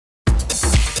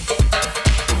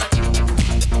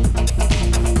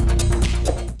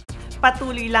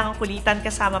Patuloy lang ang kulitan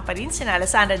kasama pa rin sina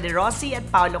Alessandra de Rossi at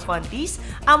Paolo Contis,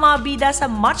 ang mga bida sa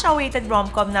much-awaited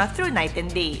rom-com na Through Night and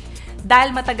Day.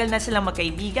 Dahil matagal na silang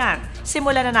magkaibigan,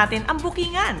 simulan na natin ang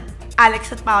bookingan.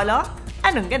 Alex at Paolo,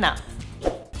 anong ganap?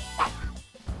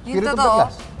 Yung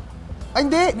totoo. Ay,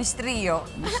 hindi! Miss Trio.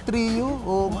 Miss Trio?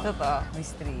 Oo. Totoo,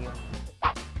 Miss Trio.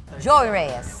 Joey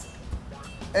Reyes.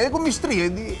 Eh, kung Miss Trio,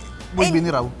 hindi Boy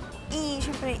Biniraw.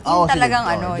 Siyempre, yun talagang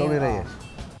ano. Joey Reyes.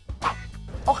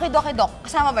 Okay, Doc.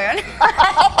 Kasama ba yun?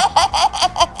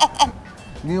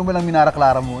 Hindi mo lang Minara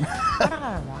Clara muna. Minara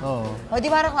Clara ba? Oo. O, di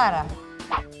Minara Clara?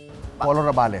 Paolo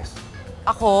Rabales.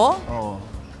 Ako? Oo.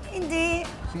 Hindi.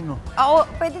 Sino? Ako,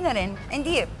 pwede na rin.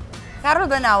 Hindi. Carol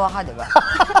Banawa ka, di ba?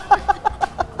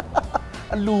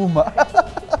 Ang luma.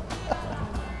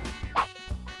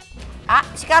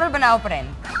 Si Carol Banawa pa rin.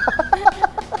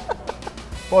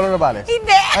 Paolo Rabales?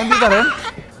 Hindi! Hindi ka rin?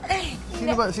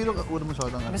 Sino ba? Sino ka? Una mo siya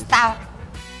ng artist? Basta.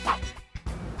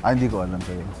 Hindi ko alam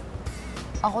sa'yo.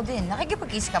 Ako din.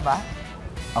 Nakikipag-kiss ka ba?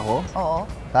 Ako? Oo.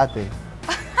 Dati.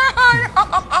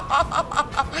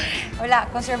 Wala.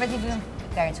 Conservative yung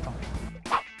parents ko.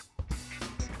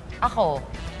 Ako.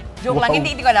 Joke lang.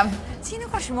 Hindi ko alam. Sino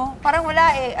crush mo? Parang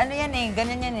wala eh. Ano yan eh.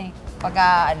 Ganyan yan eh.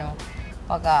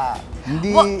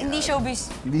 Hindi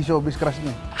showbiz. Hindi showbiz crush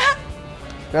niya.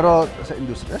 Pero sa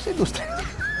industry. Sa industry.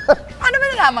 Ano ba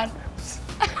nalaman?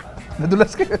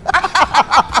 Nadulas kayo.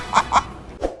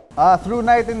 Through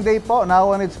Night and Day po,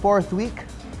 now on its 4th week.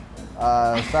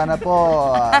 Sana po,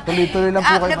 tuloy-tuloy lang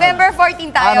po kayo. November 14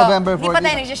 tayo. November 14. Hindi pa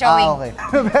tayo nagsishowing. Okay.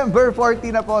 November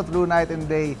 14 na po, Through Night and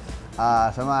Day.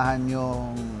 Samahan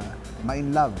yung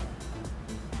ma-in love.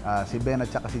 Si Ben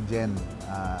at saka si Jen.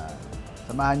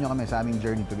 Samahan nyo kami sa aming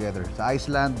journey together. Sa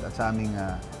Iceland at sa aming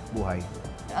buhay.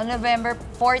 On November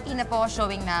 14 na po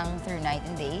showing ng Through Night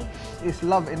and Day. Is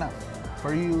love enough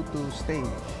for you to stay?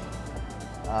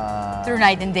 Through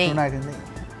Night and Day. Through Night and Day.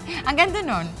 Ang ganda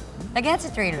nun. Lagyan sa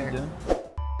trailer.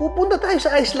 Pupunta tayo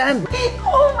sa Iceland!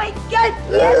 Oh my God!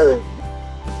 Yes!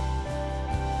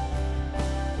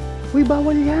 Uy,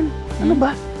 bawal yan. Ano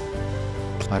ba?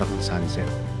 Para kang sunset.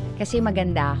 Kasi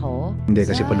maganda ako. Hindi,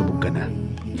 kasi palubog ka na.